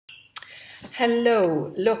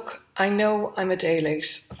Hello. Look, I know I'm a day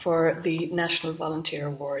late for the National Volunteer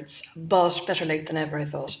Awards, but better late than ever, I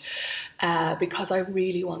thought, because I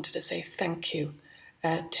really wanted to say thank you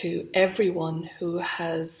to everyone who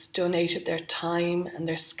has donated their time and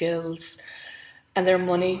their skills and their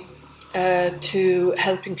money to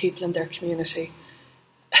helping people in their community.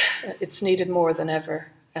 It's needed more than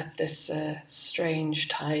ever at this strange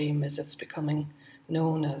time, as it's becoming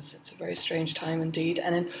known as. It's a very strange time indeed.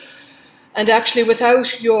 And actually,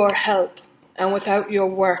 without your help and without your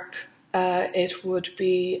work, it would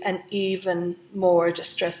be an even more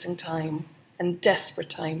distressing time and desperate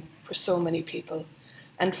time for so many people.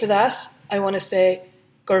 And for that, I want to say,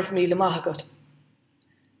 Gurv Míle Maith agat,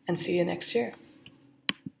 and see you next year.